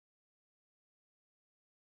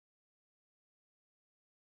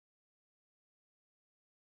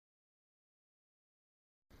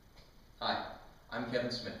Hi, I'm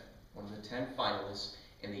Kevin Smith, one of the 10 finalists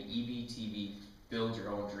in the EVTV Build Your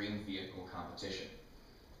Own Dream Vehicle competition.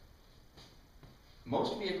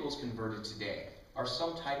 Most vehicles converted today are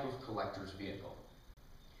some type of collector's vehicle.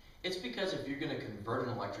 It's because if you're going to convert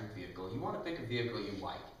an electric vehicle, you want to pick a vehicle you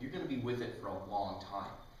like. You're going to be with it for a long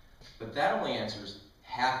time. But that only answers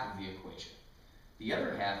half of the equation. The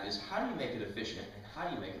other half is how do you make it efficient and how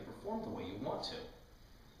do you make it perform the way you want to?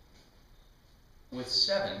 With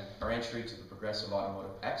 7, our entry to the Progressive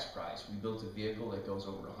Automotive X Prize, we built a vehicle that goes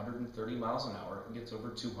over 130 miles an hour and gets over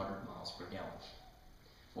 200 miles per gallon.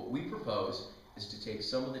 What we propose is to take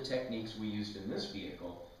some of the techniques we used in this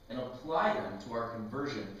vehicle and apply them to our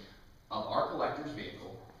conversion of our collector's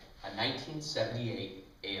vehicle, a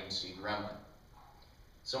 1978 AMC Gremlin.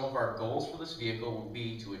 Some of our goals for this vehicle will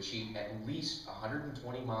be to achieve at least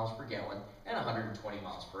 120 miles per gallon and 120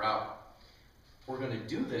 miles per hour. We're going to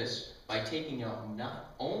do this by taking out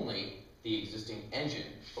not only the existing engine,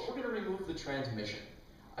 but we're going to remove the transmission.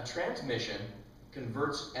 A transmission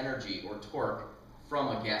converts energy or torque from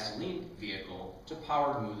a gasoline vehicle to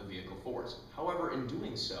power to move the vehicle forwards. However, in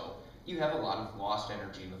doing so, you have a lot of lost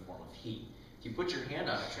energy in the form of heat. If you put your hand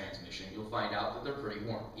on a transmission, you'll find out that they're pretty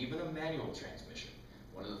warm, even a manual transmission.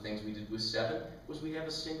 One of the things we did with 7 was we have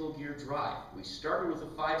a single gear drive. We started with a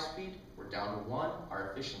 5-speed, we're down to 1,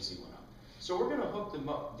 our efficiency went up. So we're going to hook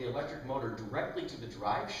the electric motor directly to the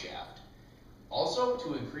drive shaft. Also,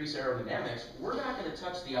 to increase aerodynamics, we're not going to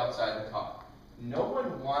touch the outside of the car. No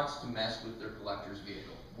one wants to mess with their collector's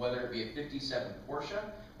vehicle. Whether it be a 57 Porsche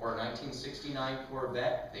or a 1969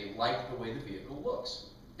 Corvette, they like the way the vehicle looks.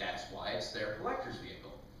 That's why it's their collector's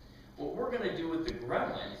vehicle. What we're going to do with the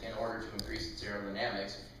Gremlin, in order to increase its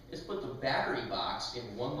aerodynamics, is put the battery box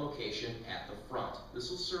in one location at the front. This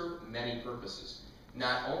will serve many purposes.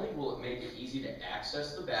 Not only will it make it easy to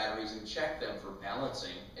access the batteries and check them for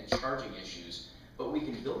balancing and charging issues, but we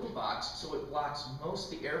can build the box so it blocks most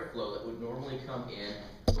of the airflow that would normally come in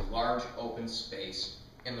the large open space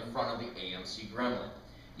in the front of the AMC Gremlin.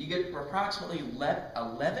 You get approximately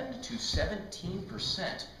 11 to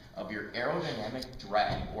 17% of your aerodynamic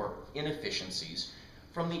drag or inefficiencies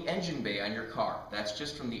from the engine bay on your car. That's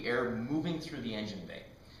just from the air moving through the engine bay.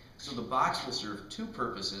 So the box will serve 2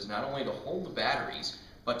 purposes, not only to hold the batteries,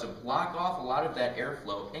 but to block off a lot of that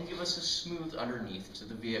airflow and give us a smooth underneath to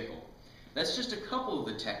the vehicle. That's just a couple of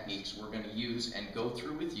the techniques we're going to use and go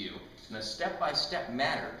through with you in a step-by-step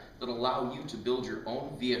manner that allow you to build your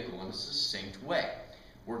own vehicle in a succinct way.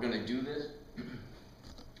 We're going to do this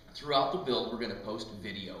throughout the build. We're going to post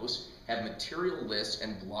videos, have material lists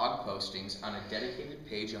and blog postings on a dedicated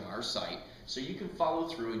page on our site so you can follow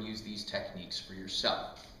through and use these techniques for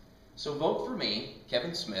yourself. So vote for me,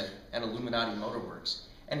 Kevin Smith, and Illuminati Motorworks,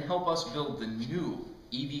 and help us build the new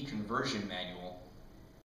EV conversion manual